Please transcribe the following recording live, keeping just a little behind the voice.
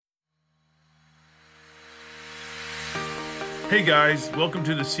Hey guys, welcome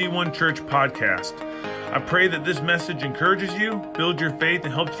to the C1 Church podcast. I pray that this message encourages you, builds your faith,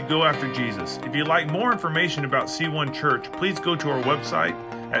 and helps you go after Jesus. If you'd like more information about C1 Church, please go to our website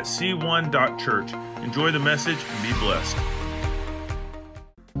at c1.church. Enjoy the message and be blessed.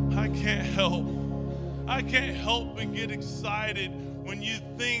 I can't help but get excited when you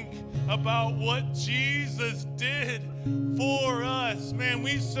think about what Jesus did for us. Man,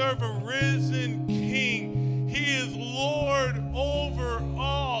 we serve a risen King. He is Lord over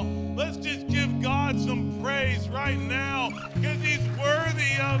all. Let's just give God some praise right now because He's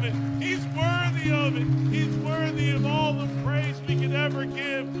worthy of it. He's worthy of it. He's worthy of all the praise we could ever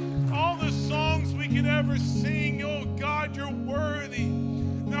give, all the songs we could ever sing. Oh God, you're worthy.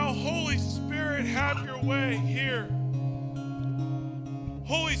 Now, Holy Spirit, have your way here.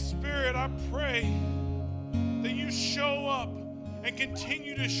 Holy Spirit, I pray that you show up and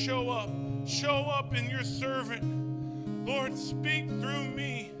continue to show up. Show up in your servant. Lord, speak through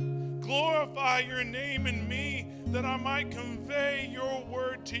me. Glorify your name in me that I might convey your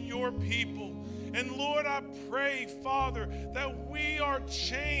word to your people. And Lord, I pray, Father, that we are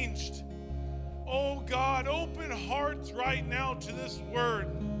changed. Oh God, open hearts right now to this word.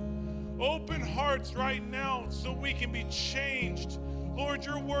 Open hearts right now so we can be changed. Lord,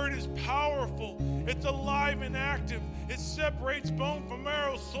 your word is powerful. It's alive and active. It separates bone from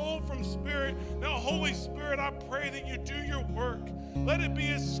marrow, soul from spirit. Now, Holy Spirit, I pray that you do your work. Let it be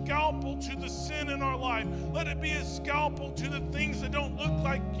a scalpel to the sin in our life. Let it be a scalpel to the things that don't look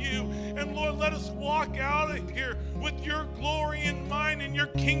like you. And Lord, let us walk out of here with your glory in mind and your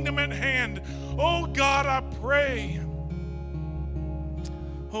kingdom at hand. Oh God, I pray.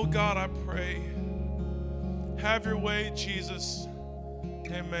 Oh God, I pray. Have your way, Jesus.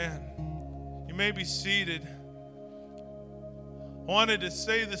 Amen. You may be seated. I wanted to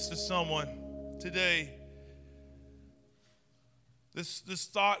say this to someone today. This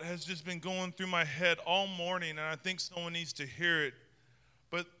thought has just been going through my head all morning, and I think someone needs to hear it.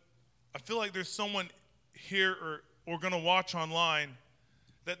 But I feel like there's someone here or going to watch online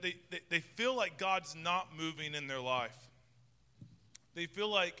that they feel like God's not moving in their life. They feel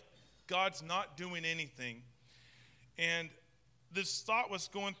like God's not doing anything. And this thought was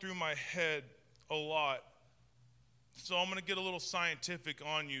going through my head a lot. So I'm going to get a little scientific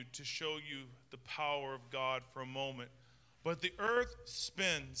on you to show you the power of God for a moment. But the earth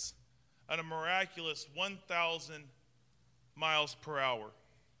spins at a miraculous 1,000 miles per hour.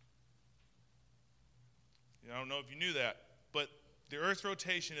 I don't know if you knew that, but the earth's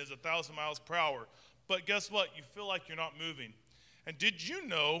rotation is 1,000 miles per hour. But guess what? You feel like you're not moving. And did you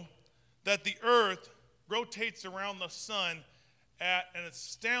know that the earth rotates around the sun at an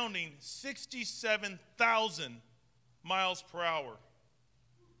astounding 67,000 miles per hour?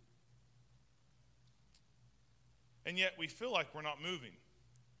 And yet we feel like we're not moving.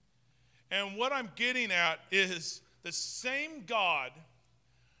 And what I'm getting at is the same God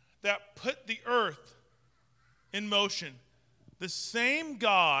that put the earth in motion, the same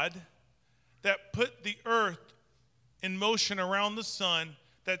God that put the earth in motion around the sun,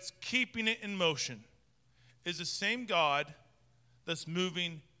 that's keeping it in motion, is the same God that's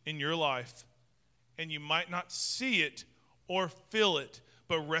moving in your life. And you might not see it or feel it,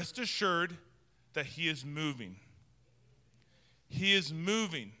 but rest assured that He is moving. He is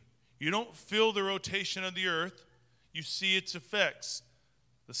moving. You don't feel the rotation of the earth. You see its effects.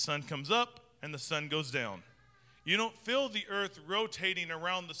 The sun comes up and the sun goes down. You don't feel the earth rotating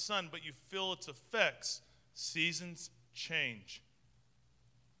around the sun, but you feel its effects. Seasons change.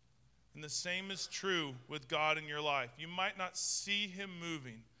 And the same is true with God in your life. You might not see Him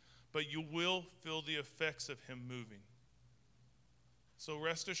moving, but you will feel the effects of Him moving. So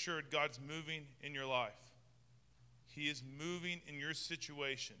rest assured, God's moving in your life. He is moving in your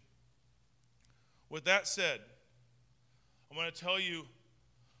situation. With that said, I'm going to tell you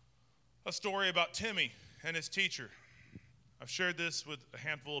a story about Timmy and his teacher. I've shared this with a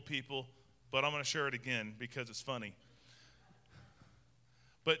handful of people, but I'm going to share it again because it's funny.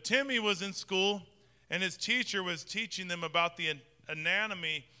 But Timmy was in school, and his teacher was teaching them about the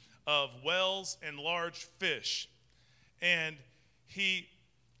anatomy of whales and large fish. And he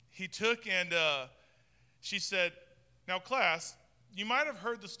took and she said, "Now, class, you might have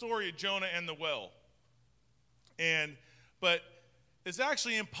heard the story of Jonah and the whale. But it's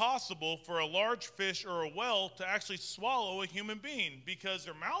actually impossible for a large fish or a whale to actually swallow a human being because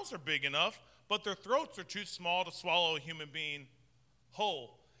their mouths are big enough, but their throats are too small to swallow a human being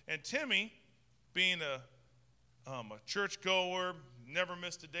whole." And Timmy, being a churchgoer, never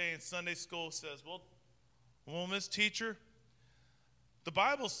missed a day in Sunday school, says, well, Miss Teacher, the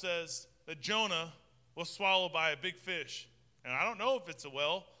Bible says that Jonah was swallowed by a big fish. And I don't know if it's a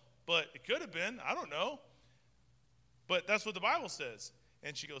well, but it could have been. I don't know. But that's what the Bible says.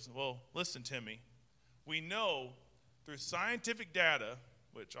 And she goes, well, listen, Timmy, we know through scientific data,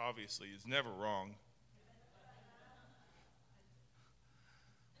 which obviously is never wrong,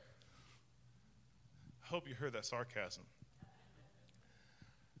 I hope you heard that sarcasm,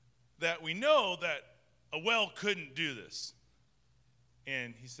 that we know that a well couldn't do this.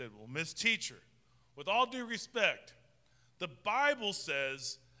 And he said, well, Miss Teacher, with all due respect, the Bible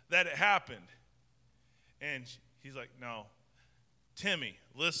says that it happened. And he's like, no, Timmy,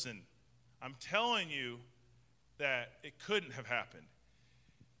 listen, I'm telling you that it couldn't have happened.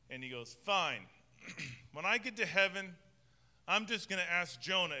 And he goes, fine. When I get to heaven, I'm just going to ask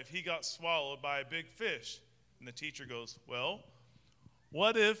Jonah if he got swallowed by a big fish. And the teacher goes, well,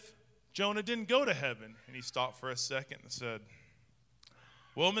 what if Jonah didn't go to heaven? And he stopped for a second and said,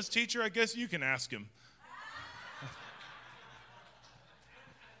 well, Miss Teacher, I guess you can ask him.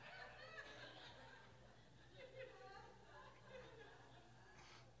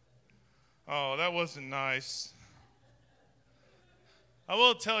 Oh, that wasn't nice. I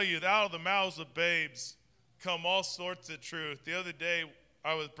will tell you that out of the mouths of babes come all sorts of truth. The other day,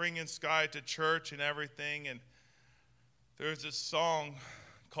 I was bringing Sky to church and everything, and there's this song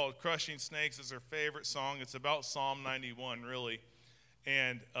called Crushing Snakes. It's her favorite song. It's about Psalm 91, really,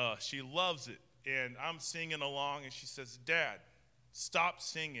 and she loves it. And I'm singing along, and she says, Dad, stop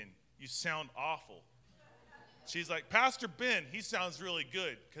singing. You sound awful. She's like, Pastor Ben, he sounds really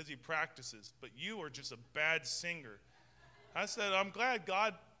good because he practices, but you are just a bad singer. I said, I'm glad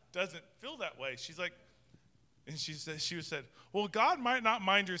God doesn't feel that way. She's like, and she said, well, God might not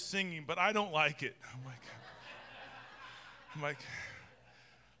mind your singing, but I don't like it. I'm like,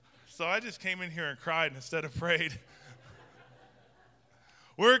 so I just came in here and cried instead of prayed.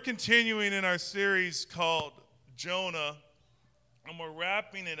 We're continuing in our series called Jonah, and we're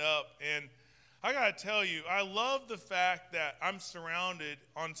wrapping it up. And I got to tell you, I love the fact that I'm surrounded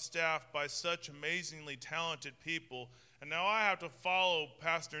on staff by such amazingly talented people. And now I have to follow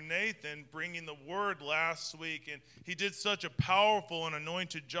Pastor Nathan bringing the word last week. And he did such a powerful and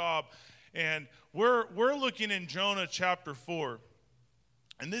anointed job. And we're looking in Jonah chapter 4.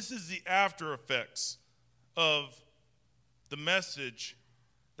 And this is the after effects of the message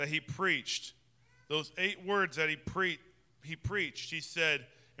that he preached. Those 8 words that he preached. He said,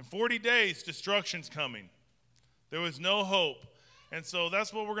 in 40 days, destruction's coming. There was no hope. And so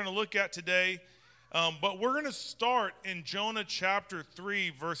that's what we're going to look at today. But we're going to start in Jonah chapter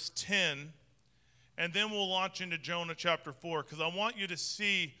 3, verse 10. And then we'll launch into Jonah chapter 4. Because I want you to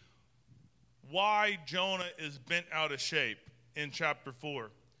see why Jonah is bent out of shape in chapter 4.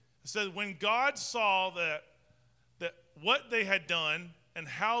 It says, when God saw that what they had done and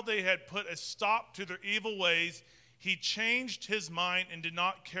how they had put a stop to their evil ways, he changed his mind and did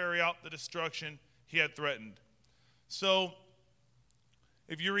not carry out the destruction he had threatened. So,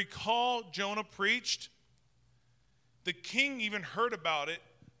 if you recall, Jonah preached. The king even heard about it,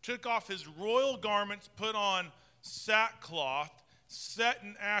 took off his royal garments, put on sackcloth, set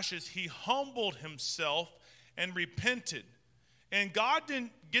in ashes. He humbled himself and repented. And God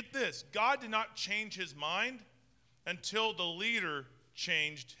didn't, get this, God did not change his mind until the leader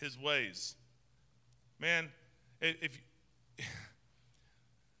changed his ways. Man,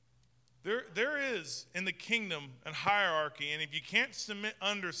 there is in the kingdom a hierarchy, and if you can't submit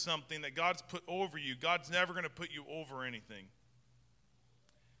under something that God's put over you, God's never going to put you over anything.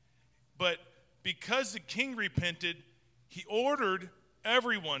 But because the king repented, he ordered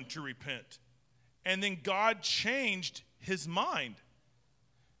everyone to repent. And then God changed his mind.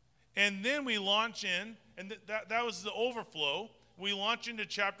 And then we launch in, and that was the overflow. We launch into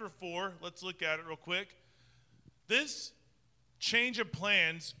chapter 4. Let's look at it real quick. This change of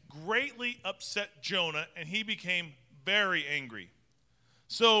plans greatly upset Jonah, and he became very angry.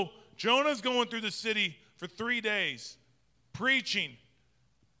 So Jonah's going through the city for 3 days, preaching.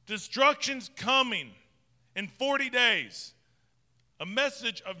 Destruction's coming in 40 days. A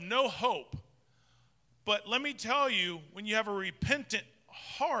message of no hope. But let me tell you, when you have a repentant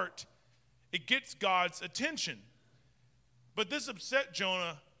heart, it gets God's attention. But this upset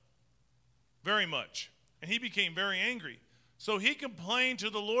Jonah very much. And he became very angry. So he complained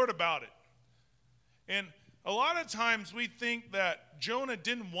to the Lord about it. And a lot of times we think that Jonah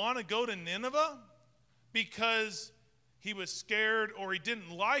didn't want to go to Nineveh because he was scared or he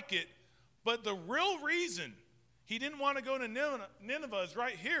didn't like it. But the real reason he didn't want to go to Nineveh is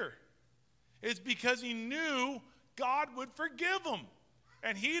right here. It's because he knew God would forgive them.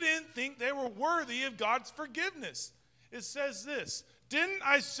 And he didn't think they were worthy of God's forgiveness. It says this, Didn't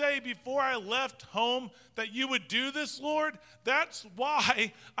I say before I left home that you would do this, Lord? That's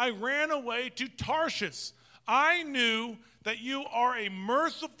why I ran away to Tarshish. I knew that you are a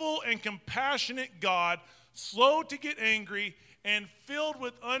merciful and compassionate God, slow to get angry, and filled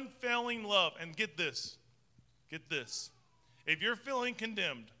with unfailing love. And get this. If you're feeling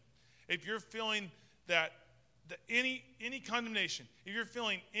condemned, if you're feeling that any condemnation, if you're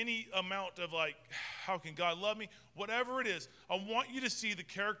feeling any amount of like, how can God love me? Whatever it is, I want you to see the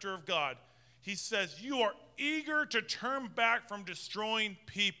character of God. He says, you are eager to turn back from destroying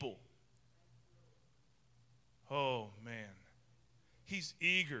people. Oh, man. He's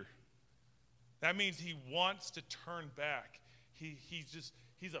eager. That means he wants to turn back.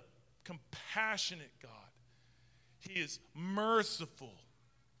 He's a compassionate God. He is merciful.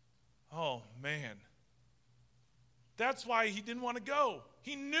 Oh, man. That's why he didn't want to go.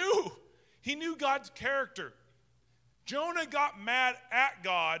 He knew God's character. Jonah got mad at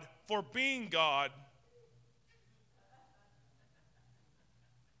God for being God.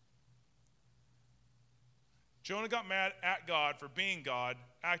 Jonah got mad at God for being God,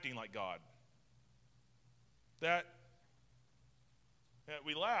 acting like God. That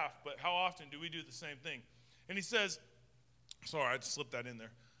we laugh, but how often do we do the same thing? And he says, sorry, I just slipped that in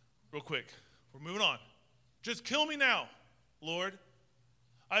there real quick. We're moving on. Just kill me now, Lord.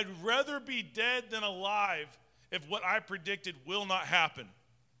 I'd rather be dead than alive if what I predicted will not happen.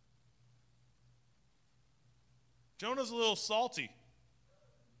 Jonah's a little salty.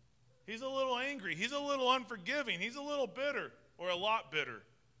 He's a little angry. He's a little unforgiving. He's a little bitter, or a lot bitter.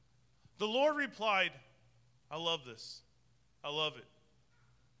 The Lord replied, I love this. I love it.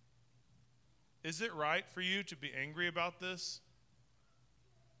 Is it right for you to be angry about this?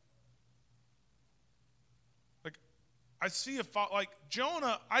 I see like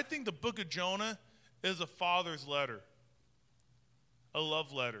Jonah, I think the book of Jonah is a father's letter, a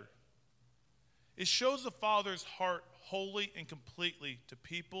love letter. It shows the father's heart wholly and completely to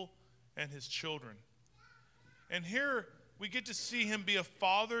people and his children. And here we get to see him be a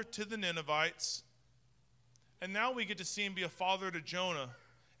father to the Ninevites, and now we get to see him be a father to Jonah.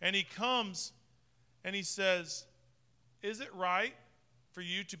 And he comes and he says, is it right for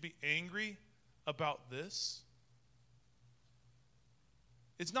you to be angry about this?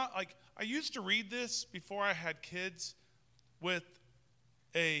 It's not like, I used to read this before I had kids with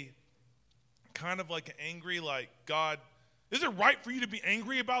a kind of like an angry, like, God, is it right for you to be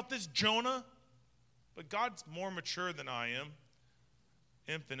angry about this, Jonah? But God's more mature than I am,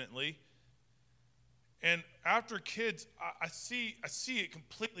 infinitely. And after kids, I see it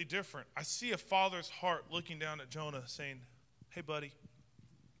completely different. I see a father's heart looking down at Jonah saying, hey, buddy,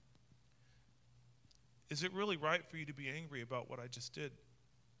 is it really right for you to be angry about what I just did?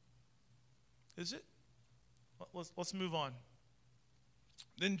 Is it? Let's move on.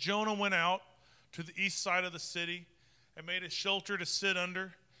 Then Jonah went out to the east side of the city and made a shelter to sit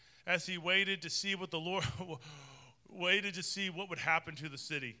under as he waited to see what the Lord waited to see what would happen to the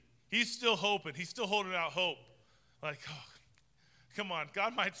city. He's still hoping. He's still holding out hope. Like, oh, come on.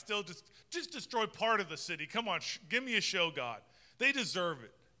 God might still just destroy part of the city. Come on, give me a show, God. They deserve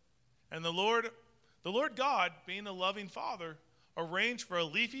it. And the Lord God, being a loving father, arranged for a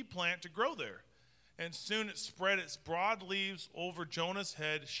leafy plant to grow there. And soon it spread its broad leaves over Jonah's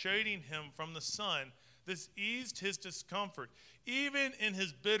head, shading him from the sun. This eased his discomfort. Even in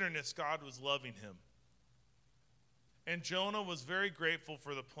his bitterness, God was loving him. And Jonah was very grateful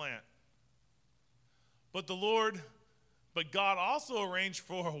for the plant. But God also arranged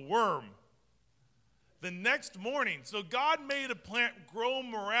for a worm the next morning. So God made a plant grow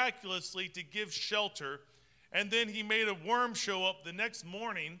miraculously to give shelter. And then he made a worm show up the next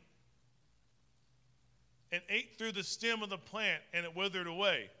morning and ate through the stem of the plant, and it withered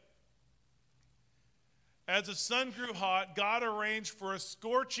away. As the sun grew hot, God arranged for a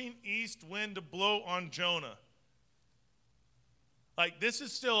scorching east wind to blow on Jonah. Like, this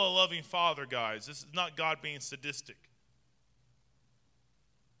is still a loving father, guys. This is not God being sadistic.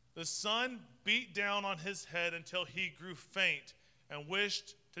 The sun beat down on his head until he grew faint and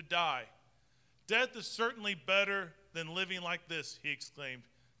wished to die. Death is certainly better than living like this, he exclaimed.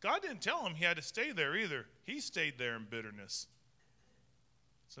 God didn't tell him he had to stay there either. He stayed there in bitterness.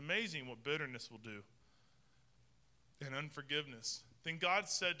 It's amazing what bitterness will do. And unforgiveness. Then God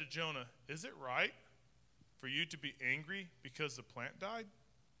said to Jonah, is it right for you to be angry because the plant died?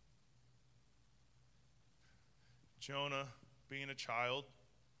 Jonah, being a child,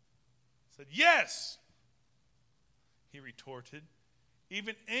 said, yes. He retorted,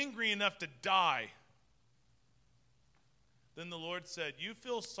 even angry enough to die. Then the Lord said, you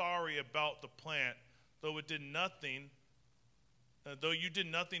feel sorry about the plant, though it did nothing though you did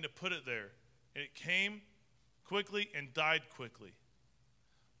nothing to put it there. And it came quickly and died quickly.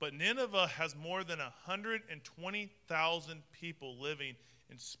 But Nineveh has more than 120,000 people living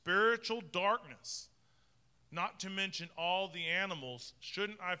in spiritual darkness, not to mention all the animals.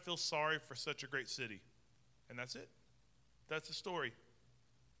 Shouldn't I feel sorry for such a great city? And that's it. That's the story.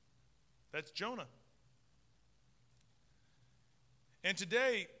 That's Jonah. And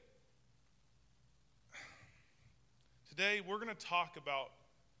today we're going to talk about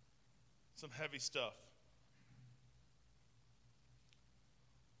some heavy stuff.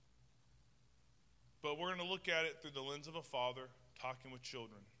 But we're going to look at it through the lens of a father talking with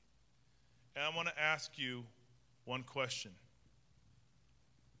children. And I want to ask you one question.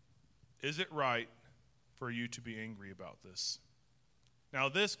 Is it right for you to be angry about this? Now,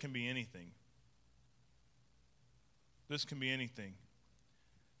 this can be anything. This can be anything.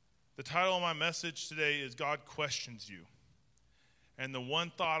 The title of my message today is God Questions You. And the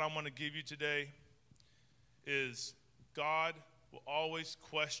one thought I'm going to give you today is God will always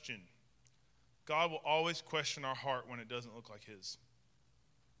question. God will always question our heart when it doesn't look like His.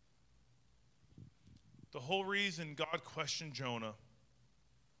 The whole reason God questioned Jonah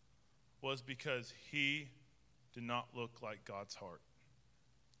was because he did not look like God's heart.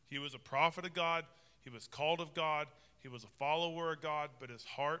 He was a prophet of God. He was called of God. He was a follower of God, but his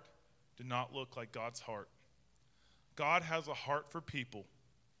heart did not look like God's heart. God has a heart for people.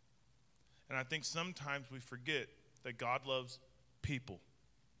 And I think sometimes we forget that God loves people.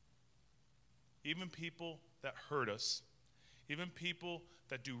 Even people that hurt us, even people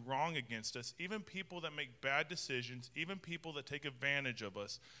that do wrong against us, even people that make bad decisions, even people that take advantage of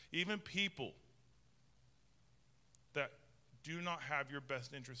us, even people that do not have your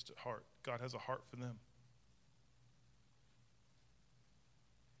best interest at heart. God has a heart for them.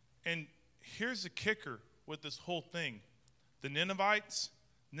 And here's the kicker with this whole thing. The Ninevites,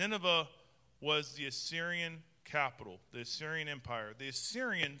 Nineveh was the Assyrian capital, the Assyrian Empire. The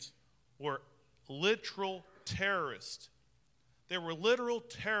Assyrians were literal terrorists. They were literal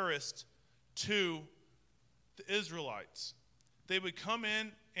terrorists to the Israelites. They would come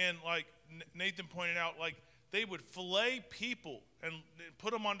in and, like Nathan pointed out, like they would fillet people and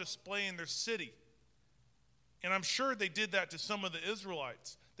put them on display in their city. And I'm sure they did that to some of the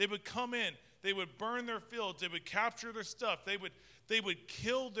Israelites. They would come in, they would burn their fields, they would capture their stuff, they would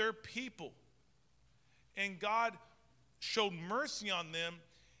kill their people. And God showed mercy on them.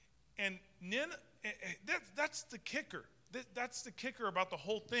 And that's the kicker. That's the kicker about the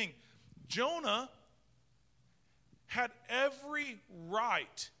whole thing. Jonah had every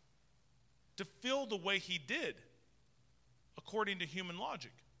right to feel the way he did, according to human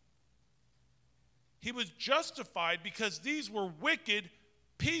logic. He was justified because these were wicked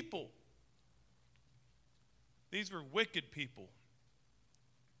people. These were wicked people.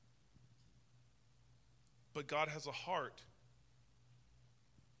 But God has a heart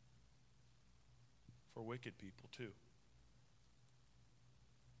for wicked people too.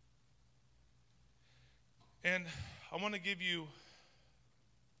 And I want to give you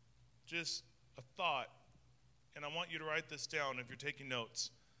just a thought, and I want you to write this down if you're taking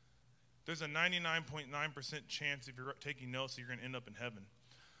notes. There's a 99.9% chance if you're taking notes that you're going to end up in heaven.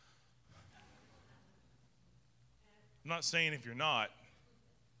 I'm not saying if you're not,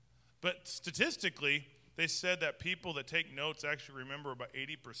 but statistically, they said that people that take notes actually remember about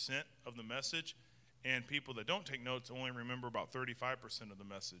 80% of the message, and people that don't take notes only remember about 35% of the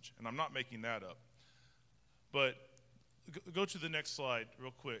message. And I'm not making that up. But go to the next slide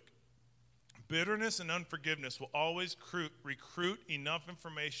real quick. Bitterness and unforgiveness will always recruit enough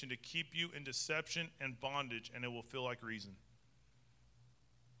information to keep you in deception and bondage, and it will feel like reason.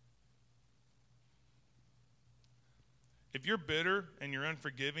 If you're bitter and you're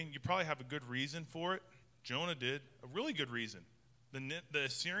unforgiving, you probably have a good reason for it. Jonah did, a really good reason. The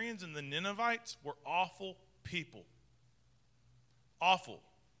Assyrians and the Ninevites were awful people. Awful.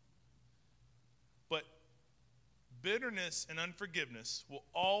 But bitterness and unforgiveness will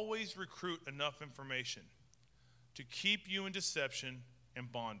always recruit enough information to keep you in deception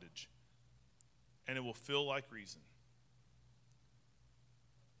and bondage. And it will feel like reason.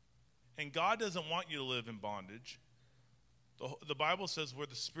 And God doesn't want you to live in bondage. The Bible says where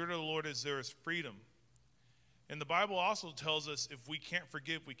the Spirit of the Lord is, there is freedom. And the Bible also tells us if we can't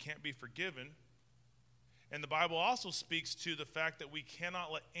forgive, we can't be forgiven. And the Bible also speaks to the fact that we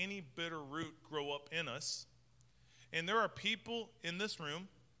cannot let any bitter root grow up in us. And there are people in this room,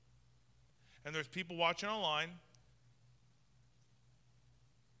 and there's people watching online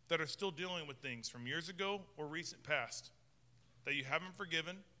that are still dealing with things from years ago or recent past that you haven't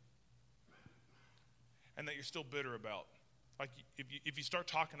forgiven and that you're still bitter about. like if you start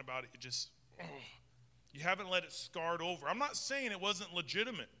talking about it, you haven't let it scarred over. I'm not saying it wasn't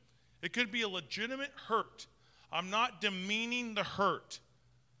legitimate. It could be a legitimate hurt. I'm not demeaning the hurt.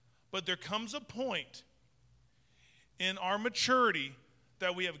 But there comes a point in our maturity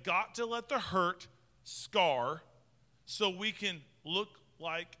that we have got to let the hurt scar so we can look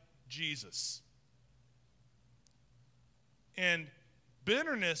like Jesus. And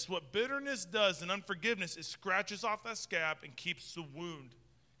bitterness, what bitterness does and unforgiveness, it scratches off that scab and keeps the wound.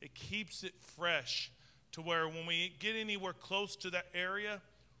 It keeps it fresh to where when we get anywhere close to that area,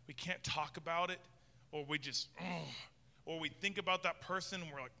 we can't talk about it, or we just, or we think about that person and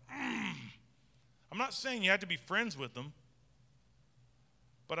we're like, I'm not saying you have to be friends with them,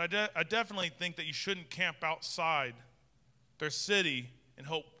 but I definitely think that you shouldn't camp outside their city and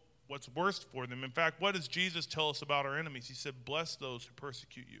hope what's worst for them. In fact, what does Jesus tell us about our enemies? He said, bless those who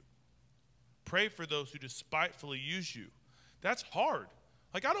persecute you. Pray for those who despitefully use you. That's hard.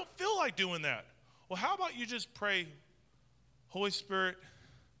 Like, I don't feel like doing that. Well, how about you just pray, Holy Spirit,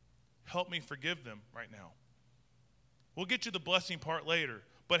 help me forgive them right now. We'll get to the blessing part later,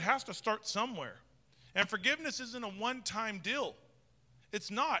 but it has to start somewhere. And forgiveness isn't a one-time deal.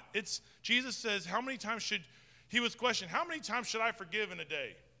 It's not. Jesus says, he was questioned, how many times should I forgive in a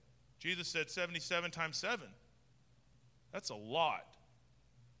day? Jesus said 77 times 7. That's a lot.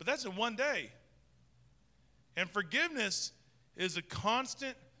 But that's in one day. And forgiveness is a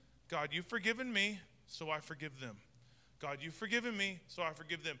constant, God, you've forgiven me, so I forgive them. God, you've forgiven me, so I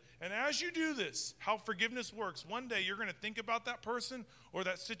forgive them. And as you do this, how forgiveness works, one day you're going to think about that person or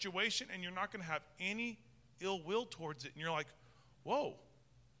that situation, and you're not going to have any ill will towards it. And you're like, whoa.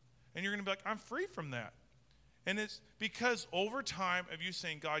 And you're going to be like, I'm free from that. And it's because over time of you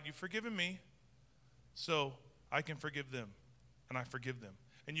saying, God, you've forgiven me, so I can forgive them, and I forgive them.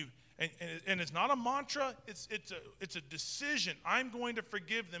 And it's not a mantra, it's a decision. I'm going to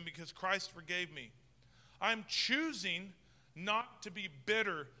forgive them because Christ forgave me. I'm choosing not to be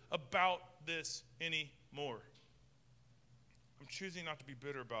bitter about this anymore. I'm choosing not to be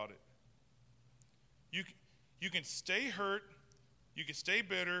bitter about it. You can stay hurt, you can stay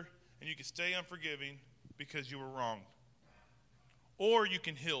bitter, and you can stay unforgiving because you were wronged. Or you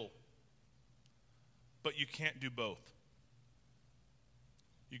can heal, but you can't do both.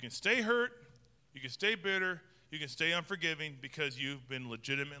 You can stay hurt, you can stay bitter, you can stay unforgiving because you've been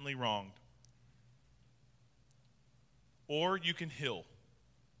legitimately wronged. Or you can heal,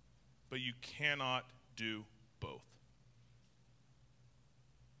 but you cannot do both.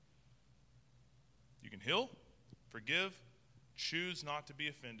 You can heal, forgive, choose not to be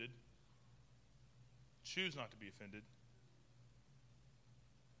offended. Choose not to be offended.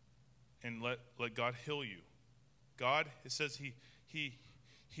 And let God heal you. God, it says he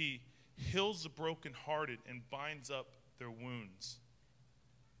heals the brokenhearted and binds up their wounds.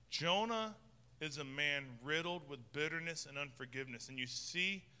 Jonah is a man riddled with bitterness and unforgiveness. And you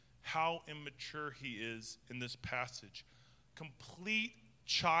see how immature he is in this passage. Complete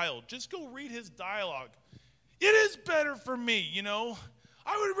child. Just go read his dialogue. It is better for me, I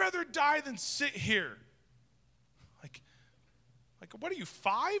would rather die than sit here. Like, what are you,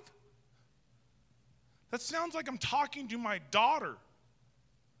 5? That sounds like I'm talking to my daughter,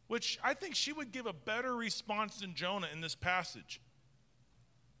 which I think she would give a better response than Jonah in this passage.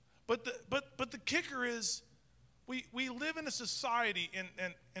 But the kicker is, we live in a society,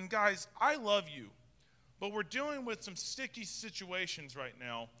 and guys, I love you, but we're dealing with some sticky situations right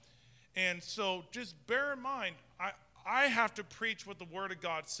now. And so just bear in mind, I have to preach what the Word of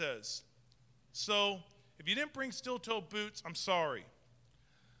God says. So if you didn't bring steel-toe boots, I'm sorry.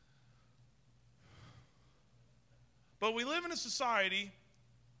 But we live in a society,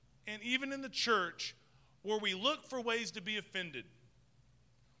 and even in the church, where we look for ways to be offended.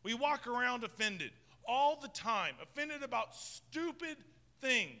 We walk around offended all the time, offended about stupid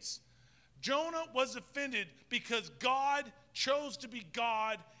things. Jonah was offended because God chose to be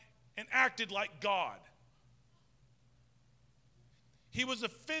God and acted like God. He was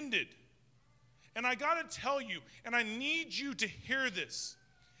offended. And I got to tell you, and I need you to hear this.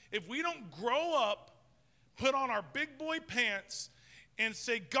 If we don't grow up, put on our big boy pants, and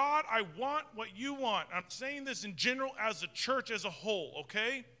say, God, I want what you want. I'm saying this in general as a church as a whole,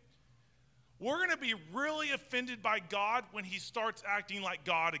 okay? We're going to be really offended by God when he starts acting like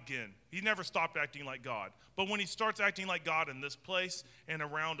God again. He never stopped acting like God. But when he starts acting like God in this place and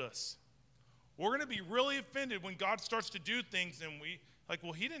around us, we're going to be really offended when God starts to do things and we,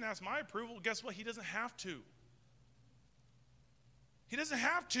 well, he didn't ask my approval. Guess what? He doesn't have to. He doesn't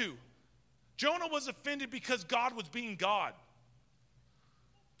have to. Jonah was offended because God was being God.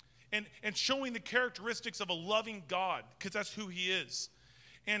 and showing the characteristics of a loving God, because that's who he is.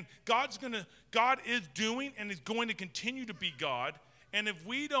 And God is doing and is going to continue to be God. And if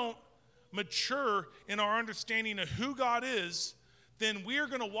we don't mature in our understanding of who God is, then we are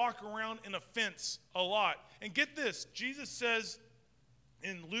going to walk around in offense a lot. And get this, Jesus says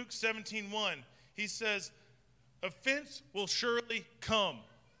in Luke 17:1, he says, offense will surely come.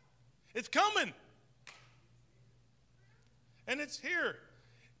 It's coming. And it's here.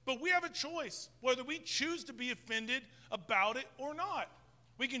 But we have a choice whether we choose to be offended about it or not.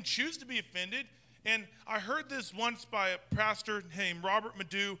 We can choose to be offended. And I heard this once by a pastor named Robert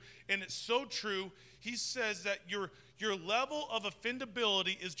Madu, and it's so true. He says that your level of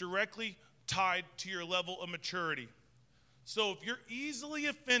offendability is directly tied to your level of maturity. So if you're easily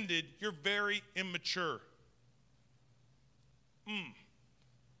offended, you're very immature.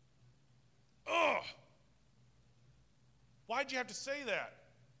 Why'd you have to say that?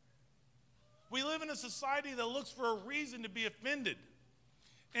 We live in a society that looks for a reason to be offended.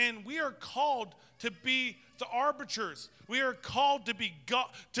 And we are called to be the arbiters. We are called to be God,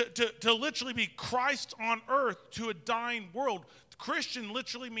 to literally be Christ on earth to a dying world. Christian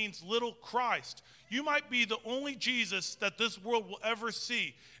literally means little Christ. You might be the only Jesus that this world will ever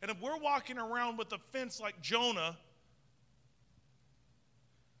see. And if we're walking around with offense like Jonah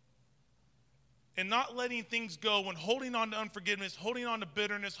and not letting things go and holding on to unforgiveness, holding on to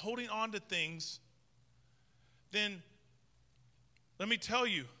bitterness, holding on to things, then let me tell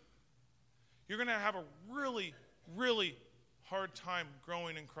you, you're going to have a really, really hard time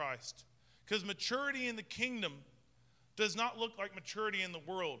growing in Christ. Because maturity in the kingdom does not look like maturity in the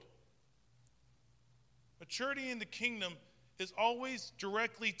world. Maturity in the kingdom is always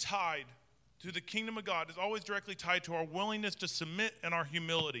directly tied to the kingdom of God, is always directly tied to our willingness to submit and our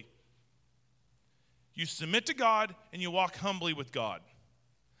humility. You submit to God and you walk humbly with God.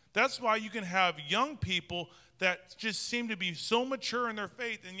 That's why you can have young people that just seem to be so mature in their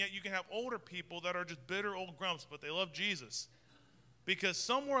faith, and yet you can have older people that are just bitter old grumps, but they love Jesus. Because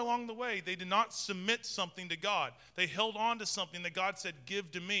somewhere along the way, they did not submit something to God. They held on to something that God said,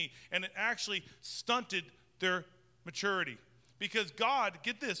 give to me, and it actually stunted their maturity. Because God,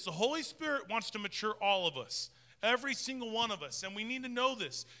 get this, the Holy Spirit wants to mature all of us. Every single one of us. And we need to know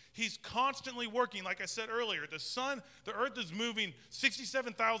this. He's constantly working. Like I said earlier, the earth is moving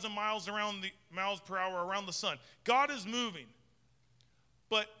 67,000 miles per hour around the sun. God is moving.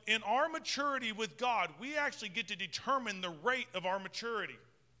 But in our maturity with God, we actually get to determine the rate of our maturity.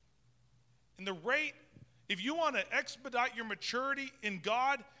 And the rate, if you want to expedite your maturity in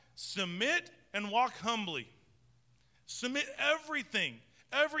God, submit and walk humbly. Submit everything.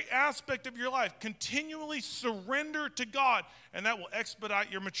 Every aspect of your life, continually surrender to God, and that will expedite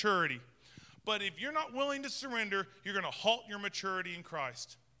your maturity. But if you're not willing to surrender, you're going to halt your maturity in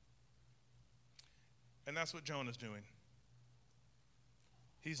Christ. And that's what Jonah's doing.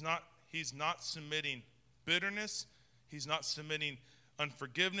 He's not submitting bitterness. He's not submitting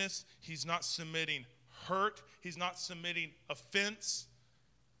unforgiveness. He's not submitting hurt. He's not submitting offense.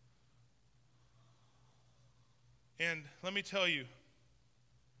 And let me tell you,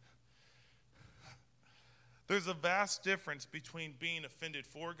 there's a vast difference between being offended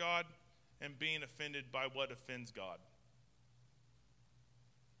for God and being offended by what offends God.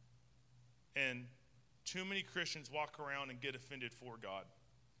 And too many Christians walk around and get offended for God.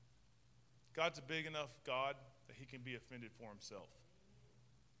 God's a big enough God that he can be offended for himself.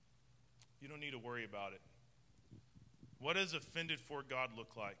 You don't need to worry about it. What does offended for God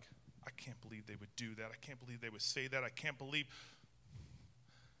look like? I can't believe they would do that. I can't believe they would say that. I can't believe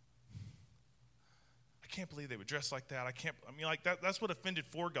they would dress like that. That's what offended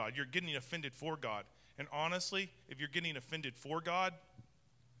for God. You're getting offended for God. And honestly, if you're getting offended for God,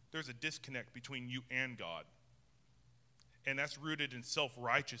 there's a disconnect between you and God. And that's rooted in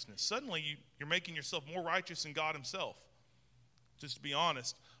self-righteousness. Suddenly, you're making yourself more righteous than God himself, just to be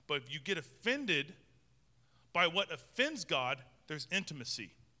honest. But if you get offended by what offends God, there's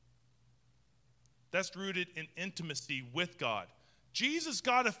intimacy. That's rooted in intimacy with God. Jesus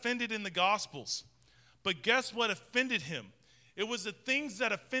got offended in the Gospels. But guess what offended him? It was the things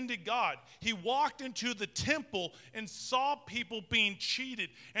that offended God. He walked into the temple and saw people being cheated.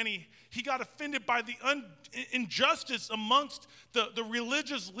 And he got offended by the injustice amongst the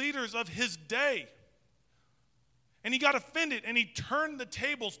religious leaders of his day. And he got offended and he turned the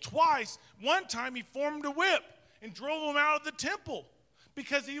tables twice. One time he formed a whip and drove them out of the temple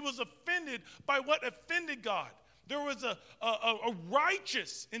because he was offended by what offended God. There was a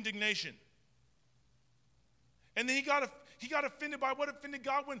righteous indignation. And then he got offended by what offended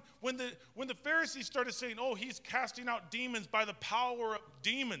God when the Pharisees started saying, oh, he's casting out demons by the power of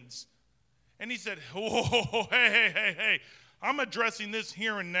demons. And he said, whoa, hey, I'm addressing this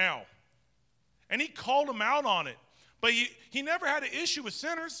here and now. And he called them out on it. But he never had an issue with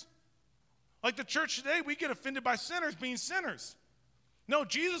sinners. Like the church today, we get offended by sinners being sinners. No,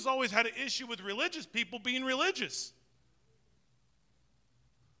 Jesus always had an issue with religious people being religious.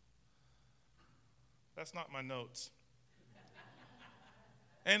 That's not my notes.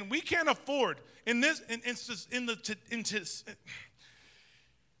 And we can't afford, in the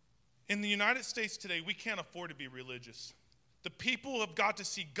United States today, we can't afford to be religious. The people have got to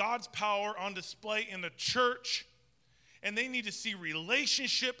see God's power on display in the church, and they need to see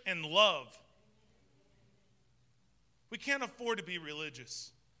relationship and love. We can't afford to be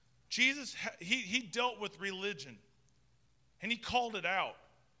religious. Jesus, he dealt with religion, and he called it out.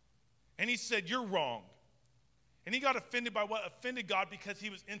 And he said, you're wrong. And he got offended by what offended God because he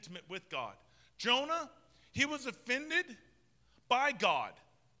was intimate with God. Jonah, he was offended by God,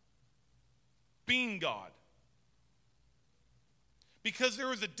 being God. Because there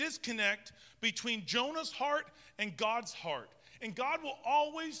was a disconnect between Jonah's heart and God's heart. And God will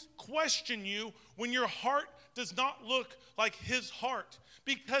always question you when your heart does not look like his heart.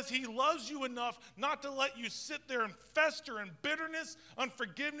 Because he loves you enough not to let you sit there and fester in bitterness,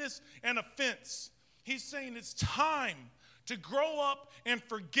 unforgiveness, and offense. He's saying it's time to grow up and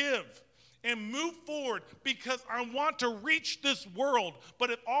forgive and move forward because I want to reach this world.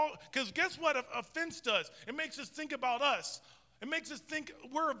 But because guess what offense does? It makes us think about us. It makes us think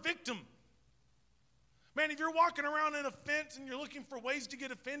we're a victim. Man, if you're walking around in offense and you're looking for ways to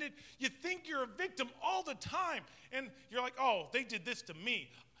get offended, you think you're a victim all the time. And you're like, oh, they did this to me.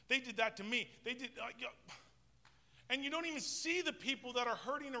 They did that to me. They did, and you don't even see the people that are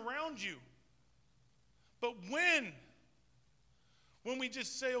hurting around you. But when we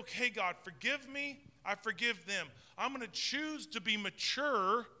just say, okay, God, forgive me, I forgive them. I'm going to choose to be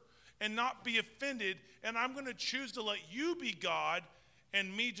mature and not be offended, and I'm going to choose to let you be God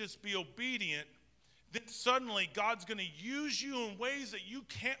and me just be obedient. Then suddenly God's going to use you in ways that you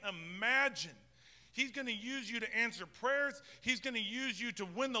can't imagine. He's going to use you to answer prayers. He's going to use you to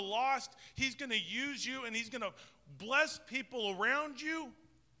win the lost. He's going to use you, and he's going to bless people around you,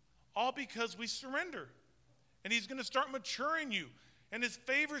 all because we surrender. And he's going to start maturing you, and his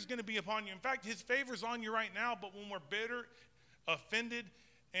favor is going to be upon you. In fact, his favor is on you right now, but when we're bitter, offended,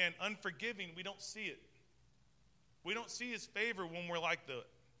 and unforgiving, we don't see it. We don't see his favor when we're like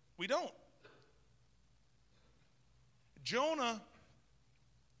we don't. Jonah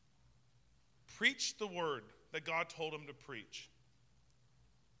preached the word that God told him to preach.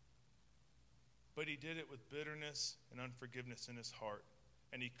 But he did it with bitterness and unforgiveness in his heart.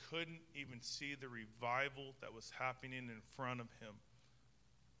 And he couldn't even see the revival that was happening in front of him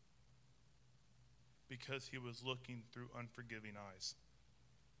because he was looking through unforgiving eyes.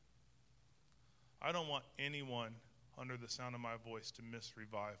 I don't want anyone under the sound of my voice to miss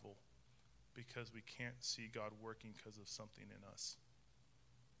revival because we can't see God working because of something in us.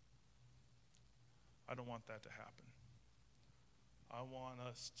 I don't want that to happen. I want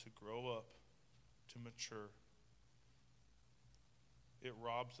us to grow up, to mature. It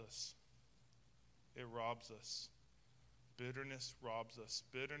robs us. It robs us. Bitterness robs us.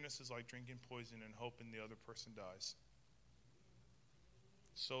 Bitterness is like drinking poison and hoping the other person dies.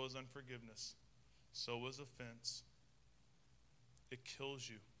 So is unforgiveness. So is offense. It kills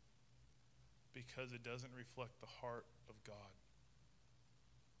you because it doesn't reflect the heart of God.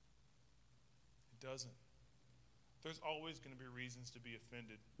 It doesn't. There's always going to be reasons to be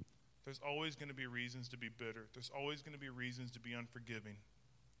offended. There's always going to be reasons to be bitter. There's always going to be reasons to be unforgiving.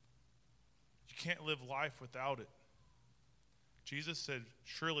 You can't live life without it. Jesus said,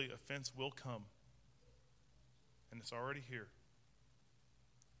 surely offense will come. And it's already here.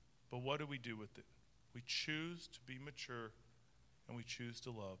 But what do we do with it? We choose to be mature and we choose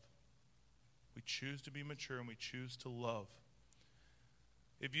to love. We choose to be mature and we choose to love.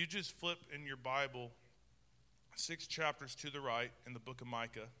 If you just flip in your Bible 6 chapters to the right in the book of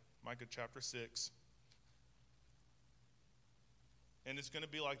Micah, Micah chapter 6. And it's going to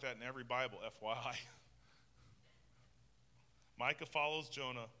be like that in every Bible, FYI. Micah follows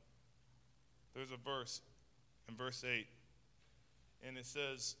Jonah. There's a verse in verse 8. And it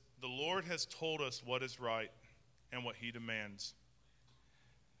says, the Lord has told us what is right and what he demands.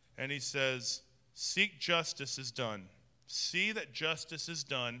 And he says, seek justice is done. See that justice is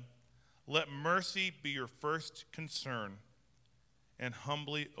done. Let mercy be your first concern, and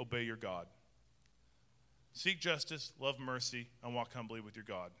humbly obey your God. Seek justice, love mercy, and walk humbly with your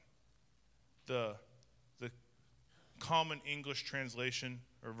God. The Common English translation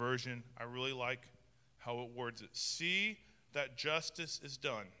or version, I really like how it words it. See that justice is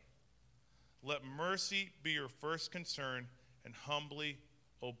done. Let mercy be your first concern and humbly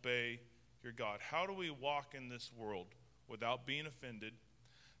obey your God. How do we walk in this world without being offended?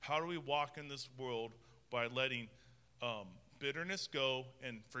 How do we walk in this world by letting bitterness go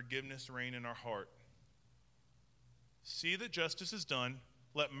and forgiveness reign in our heart? See that justice is done.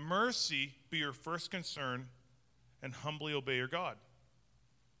 Let mercy be your first concern and humbly obey your God.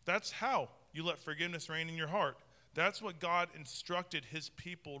 That's how you let forgiveness reign in your heart. That's what God instructed his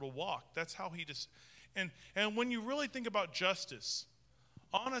people to walk. That's how he just, and when you really think about justice,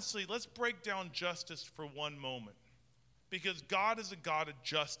 honestly, let's break down justice for one moment. Because God is a God of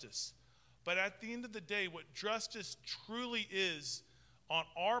justice. But at the end of the day, what justice truly is on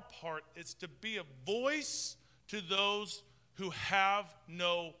our part, it's to be a voice to those who have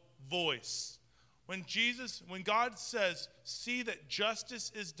no voice. When God says, see that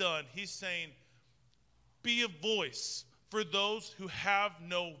justice is done, he's saying, be a voice for those who have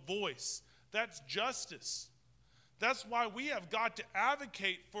no voice. That's justice. That's why we have got to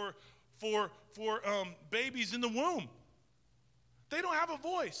advocate for babies in the womb. They don't have a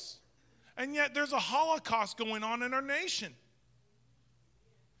voice. And yet there's a Holocaust going on in our nation.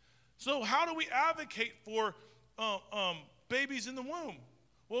 So how do we advocate for babies in the womb?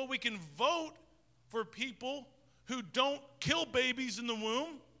 Well, we can vote for people who don't kill babies in the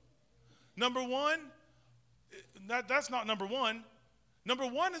womb. Number one, that's not number one. Number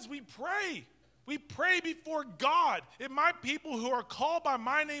one is we pray. We pray before God. If my people who are called by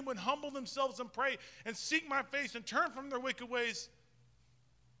my name would humble themselves and pray and seek my face and turn from their wicked ways,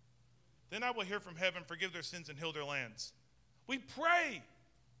 then I will hear from heaven, forgive their sins, and heal their lands. We pray.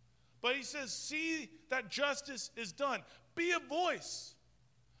 But he says, see that justice is done. Be a voice.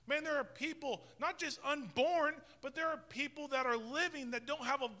 Man, there are people, not just unborn, but there are people that are living that don't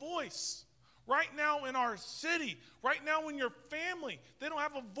have a voice. Right now in our city, right now in your family, they don't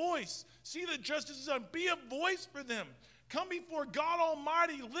have a voice. See that justice is done. Be a voice for them. Come before God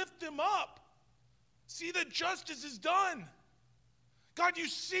Almighty, lift them up. See that justice is done. God, you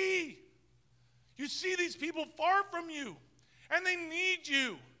see these people far from you, and they need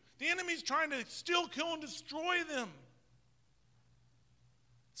you. The enemy's trying to steal, kill, and destroy them.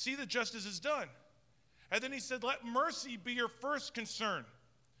 See that justice is done. And then he said, let mercy be your first concern.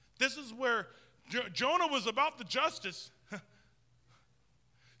 This is where Jonah was about the justice.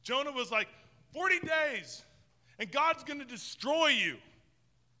 Jonah was like, 40 days, and God's going to destroy you.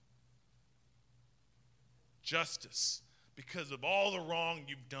 Justice, because of all the wrong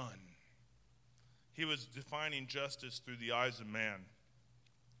you've done. He was defining justice through the eyes of man.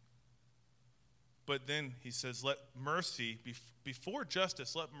 But then he says, let mercy, before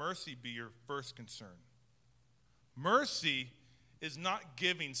justice, let mercy be your first concern. Mercy is not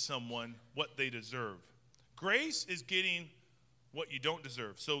giving someone what they deserve. Grace is getting what you don't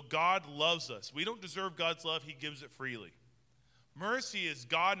deserve. So God loves us. We don't deserve God's love. He gives it freely. Mercy is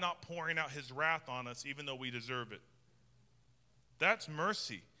God not pouring out his wrath on us even though we deserve it. That's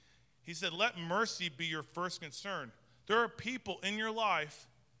mercy. He said, let mercy be your first concern. There are people in your life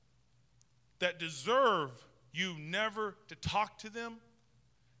that deserve you never to talk to them,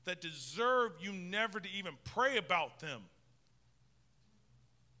 that deserve you never to even pray about them.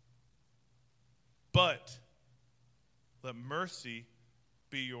 But let mercy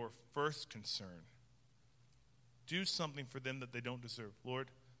be your first concern. Do something for them that they don't deserve. Lord,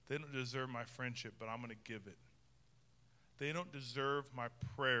 they don't deserve my friendship, but I'm going to give it. They don't deserve my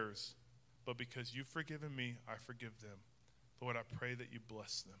prayers, but because you've forgiven me, I forgive them. Lord, I pray that you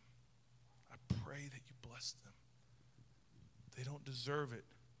bless them. I pray that you bless them. They don't deserve it.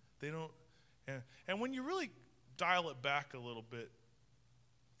 They don't. And when you really dial it back a little bit,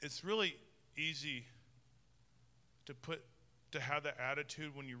 it's really easy to have that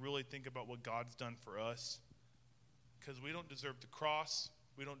attitude when you really think about what God's done for us. Because we don't deserve the cross.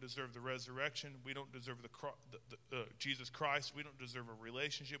 We don't deserve the resurrection. We don't deserve Jesus Christ. We don't deserve a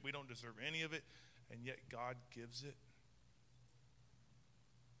relationship. We don't deserve any of it. And yet God gives it.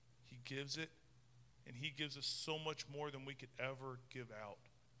 He gives it. And he gives us so much more than we could ever give out.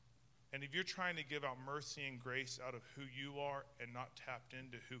 And if you're trying to give out mercy and grace out of who you are and not tapped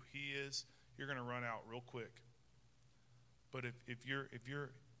into who he is, you're going to run out real quick. But if you're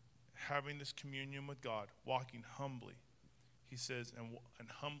having this communion with God, walking humbly, he says, and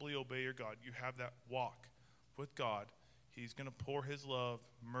humbly obey your God, you have that walk with God. He's going to pour his love,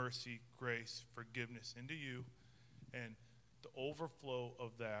 mercy, grace, forgiveness into you. And the overflow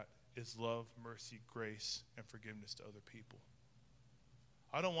of that is love, mercy, grace, and forgiveness to other people.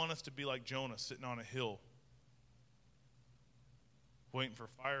 I don't want us to be like Jonah sitting on a hill waiting for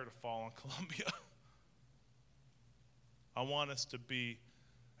fire to fall on Columbia. I want us to be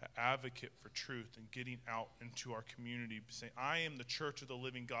an advocate for truth and getting out into our community, saying, I am the church of the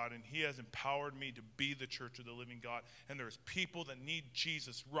living God, and he has empowered me to be the church of the living God. And there's people that need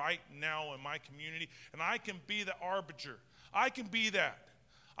Jesus right now in my community, and I can be the arbiter. I can be that.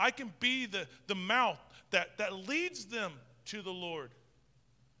 I can be the mouth that leads them to the Lord.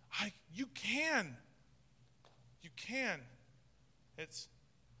 You can. You can. It's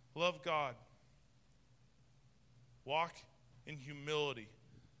love God. Walk in humility.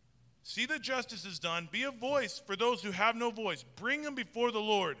 See that justice is done. Be a voice for those who have no voice. Bring them before the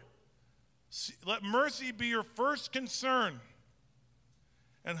Lord. Let mercy be your first concern.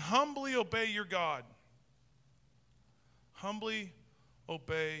 And humbly obey your God. Humbly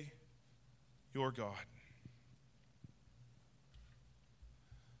obey your God.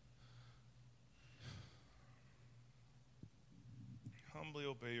 Humbly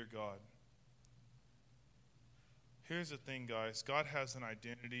obey your God. Here's the thing, guys. God has an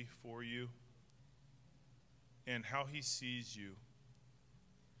identity for you, and how he sees you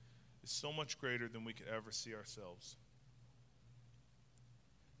is so much greater than we could ever see ourselves.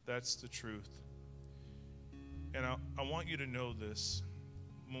 That's the truth. And I want you to know this.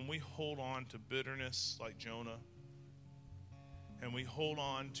 When we hold on to bitterness like Jonah, and we hold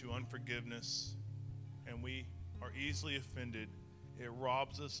on to unforgiveness, and we are easily offended, it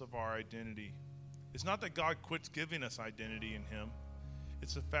robs us of our identity. It's not that God quits giving us identity in him.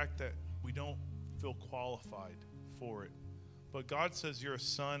 It's the fact that we don't feel qualified for it. But God says you're a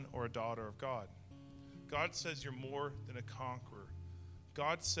son or a daughter of God. God says you're more than a conqueror.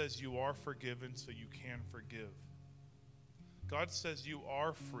 God says you are forgiven so you can forgive. God says you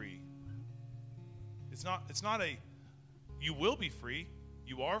are free. It's not a you will be free.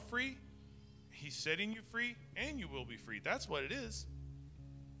 You are free. He's setting you free, and you will be free. That's what it is.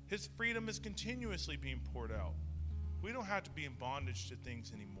 His freedom is continuously being poured out. We don't have to be in bondage to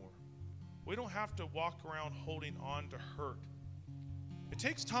things anymore. We don't have to walk around holding on to hurt. It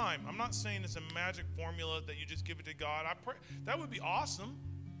takes time. I'm not saying it's a magic formula that you just give it to God. I pray that would be awesome.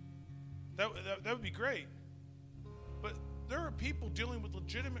 That would be great. But there are people dealing with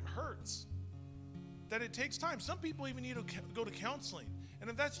legitimate hurts that it takes time. Some people even need to go to counseling. And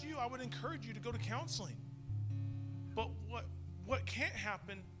if that's you, I would encourage you to go to counseling. But what can't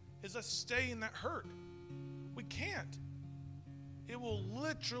happen is us stay in that hurt. We can't. It will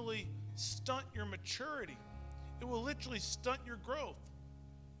literally stunt your maturity. It will literally stunt your growth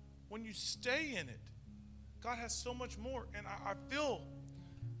when you stay in it. God has so much more. And I feel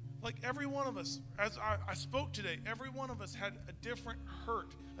like every one of us, as I spoke today, every one of us had a different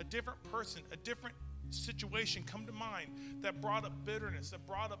hurt, a different person, a different situation come to mind that brought up bitterness, that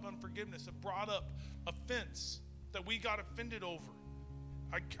brought up unforgiveness, that brought up offense that we got offended over.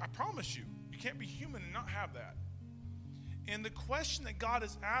 I promise you, you can't be human and not have that. And the question that God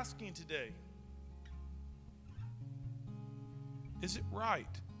is asking today, is it right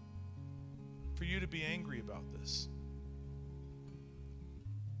for you to be angry about this?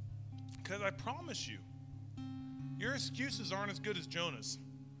 Because I promise you, your excuses aren't as good as Jonah's.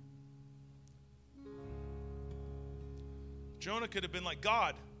 Jonah could have been like,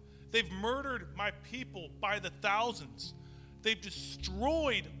 God, they've murdered my people by the thousands. They've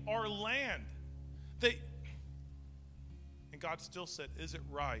destroyed our land. And God still said, is it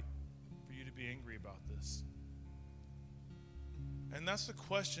right for you to be angry about this? And that's the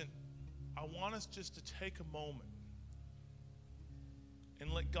question. I want us just to take a moment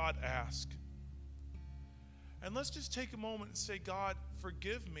and let God ask. And let's just take a moment and say, God,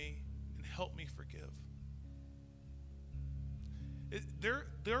 forgive me and help me forgive. There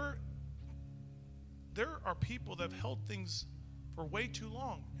are people that have held things for way too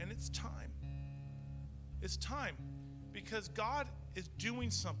long, and it's time. It's time because God is doing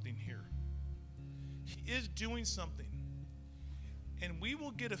something here. He is doing something. And we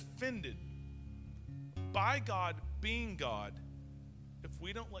will get offended by God being God if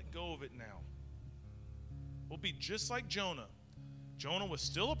we don't let go of it now. We'll be just like Jonah. Jonah was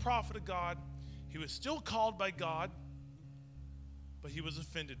still a prophet of God. He was still called by God, but he was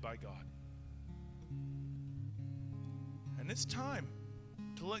offended by God. And it's time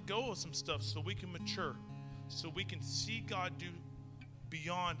to let go of some stuff so we can mature, so we can see God do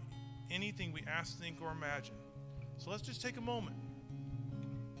beyond anything we ask, think, or imagine. So let's just take a moment.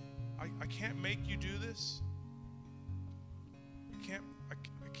 I can't make you do this. I can't.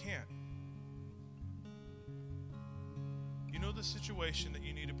 You know the situation that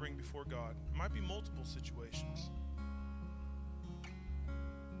you need to bring before God. It might be multiple situations.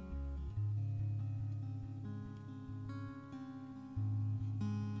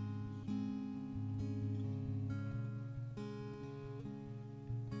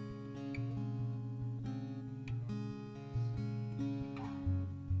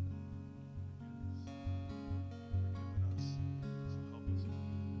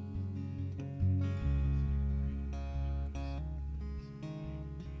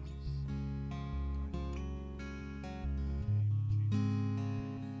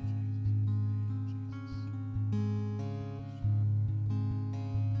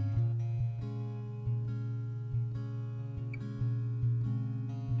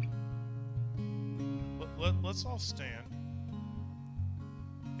 let's all stand.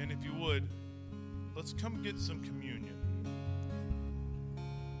 And if you would, let's come get some communion.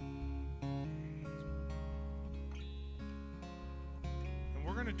 And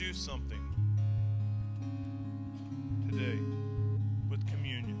we're going to do something today with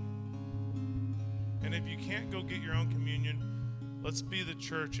communion. And if you can't go get your own communion, let's be the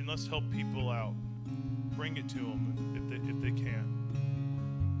church and let's help people out. Bring it to them if they can.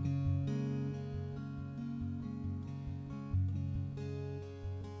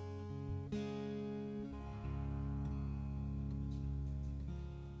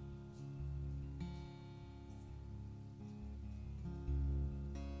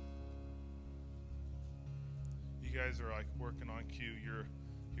 You guys are like working on cue. You're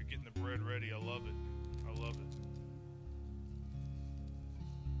getting the bread ready. I love it. I love it.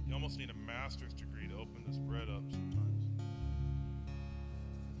 You almost need a master's degree to open this bread up sometimes.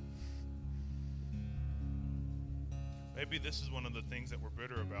 Maybe this is one of the things that we're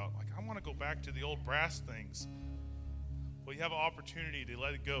bitter about. Like, I want to go back to the old brass things. Well, you have an opportunity to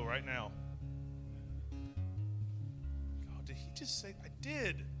let it go right now. God, did he just say, I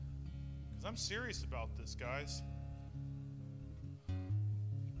did? Because I'm serious about this, guys.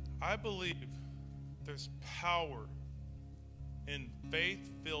 I believe there's power in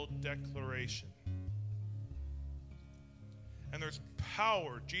faith-filled declaration. And there's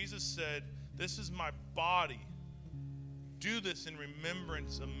power. Jesus said, this is my body. Do this in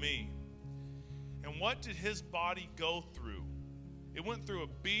remembrance of me. And what did his body go through? It went through a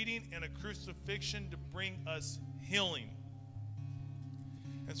beating and a crucifixion to bring us healing.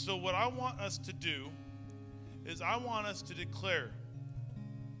 And so what I want us to do is I want us to declare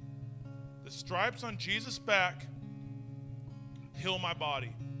the stripes on Jesus' back heal my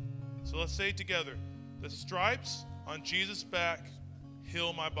body. So let's say it together. The stripes on Jesus' back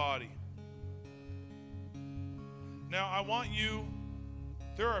heal my body. Now I want you,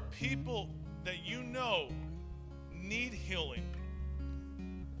 there are people that you know need healing.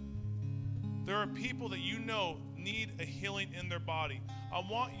 There are people that you know need a healing in their body. I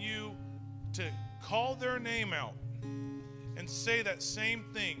want you to call their name out and say that same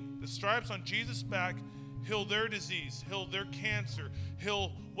thing. The stripes on Jesus' back heal their disease, heal their cancer,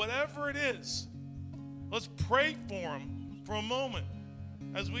 heal whatever it is. Let's pray for them for a moment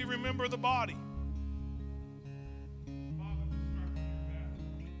as we remember the body.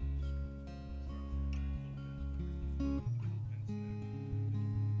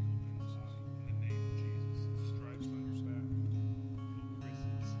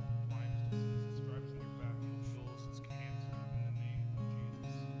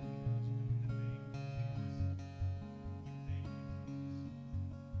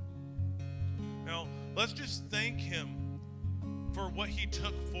 Let's just thank him for what he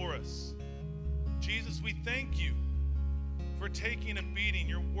took for us. Jesus, we thank you for taking a beating.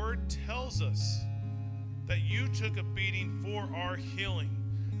 Your word tells us that you took a beating for our healing.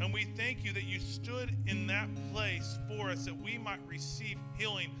 And we thank you that you stood in that place for us that we might receive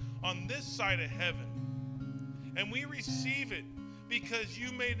healing on this side of heaven. And we receive it because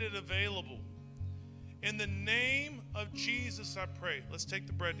you made it available. In the name of Jesus, I pray. Let's take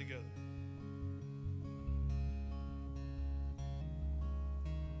the bread together.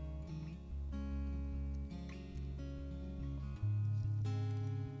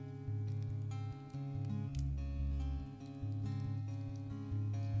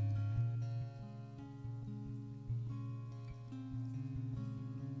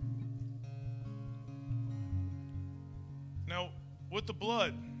 Now, with the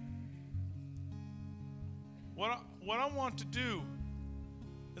blood, what I want to do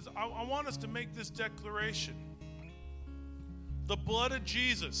is I want us to make this declaration. The blood of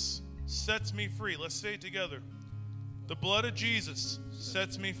Jesus sets me free. Let's say it together. The blood of Jesus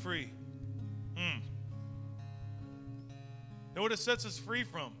sets me free. Know what it sets us free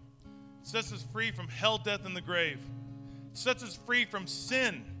from? It sets us free from hell, death, and the grave. It sets us free from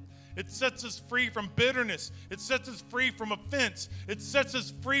sin. It sets us free from bitterness. It sets us free from offense. It sets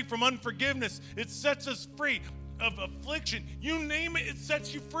us free from unforgiveness. It sets us free of affliction. You name it, it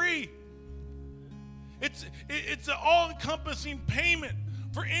sets you free. It's an all-encompassing payment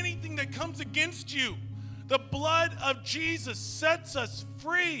for anything that comes against you. The blood of Jesus sets us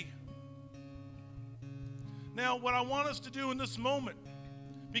free. Now, what I want us to do in this moment,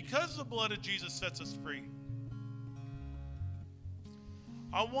 because the blood of Jesus sets us free,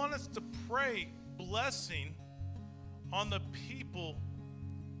 I want us to pray blessing on the people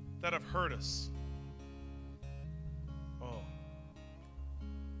that have hurt us. Oh.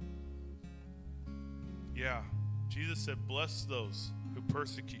 Yeah. Jesus said, bless those who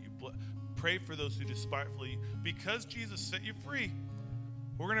persecute you. pray for those who despitefully, because Jesus set you free,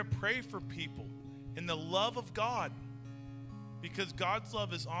 we're going to pray for people in the love of God. Because God's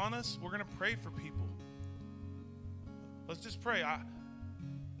love is on us, we're going to pray for people. Let's just pray.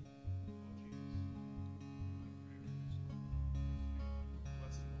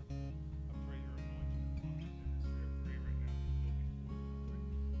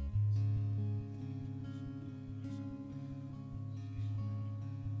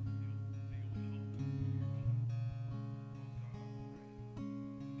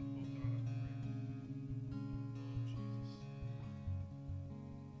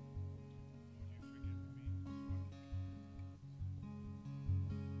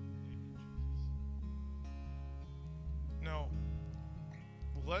 Now,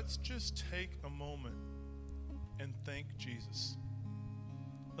 let's just take a moment and thank Jesus.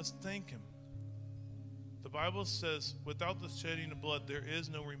 Let's thank him. The Bible says, without the shedding of blood, there is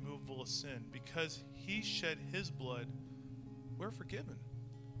no removal of sin. Because he shed his blood, we're forgiven.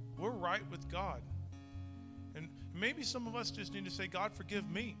 We're right with God. And maybe some of us just need to say, God, forgive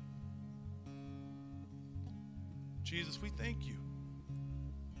me. Jesus, we thank you.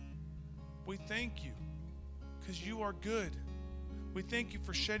 We thank you because you are good. We thank you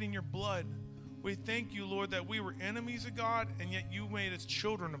for shedding your blood. We thank you, Lord, that we were enemies of God, and yet you made us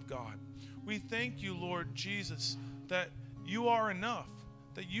children of God. We thank you, Lord Jesus, that you are enough,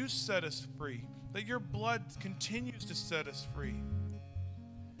 that you set us free, that your blood continues to set us free.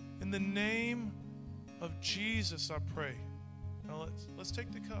 In the name of Jesus, I pray. Now let's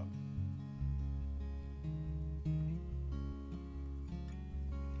take the cup.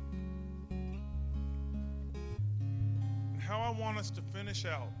 And how I want us to finish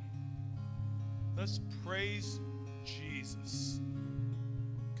out, let's praise Jesus,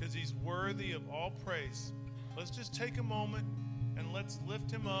 because he's worthy of all praise. Let's just take a moment and let's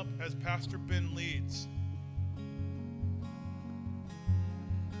lift him up as Pastor Ben leads.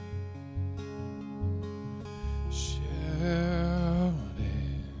 Shout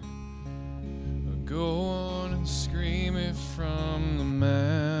it, go on and scream it from the mountains,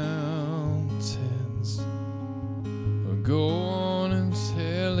 go on and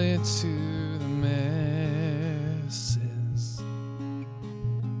tell it to the masses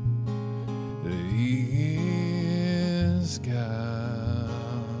that he is God,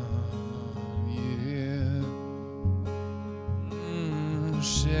 yeah.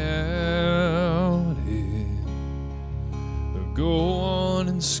 Shout it, go on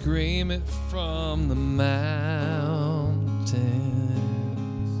and scream it from the mountains,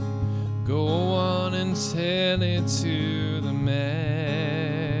 go on and tell it to the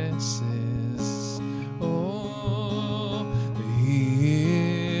masses, oh, he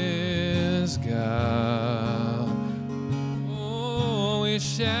is God. Oh, we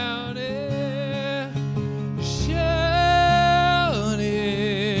shout it, shout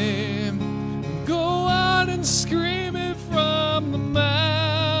it, go on and scream it from the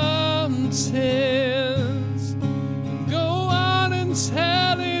mountains, go on and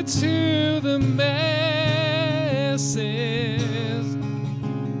tell it to the masses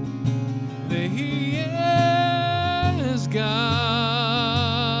that he is God,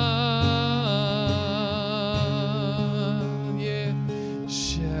 yeah.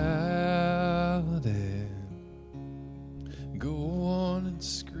 Shout it, go on and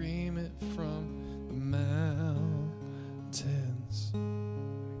scream it from the mountains,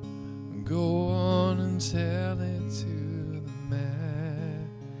 go on and tell it to the masses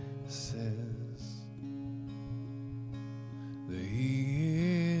that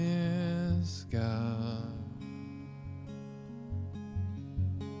he is God,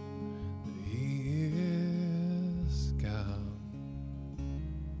 that he is God.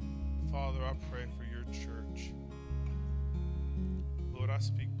 Father, I pray for your church. Lord, I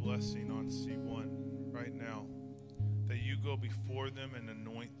speak blessing on C1 right now, that you go before them and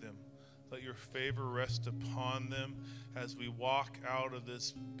anoint them. Let your favor rest upon them as we walk out of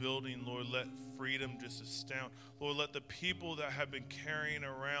this building. Lord, let freedom just astound. Lord, let the people that have been carrying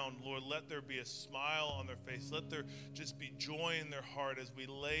around, Lord, let there be a smile on their face. Let there just be joy in their heart as we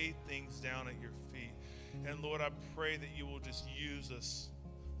lay things down at your feet. And Lord, I pray that you will just use us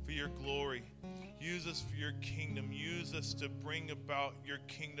for your glory. Use us for your kingdom. Use us to bring about your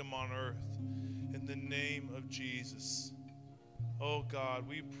kingdom on earth. In the name of Jesus. Oh God,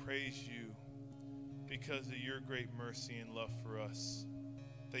 we praise you because of your great mercy and love for us.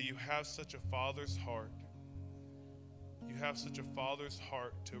 That you have such a father's heart. You have such a father's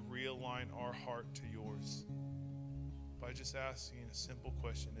heart to realign our heart to yours. By just asking a simple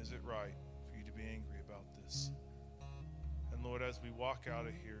question, is it right for you to be angry about this? And And Lord, as we walk out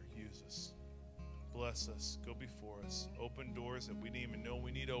of here, use us. Bless us. Go before us. Open doors that we didn't even know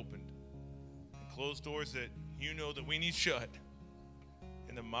we need opened. And close doors that you know that we need shut.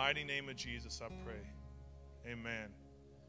 In the mighty name of Jesus, I pray. Amen.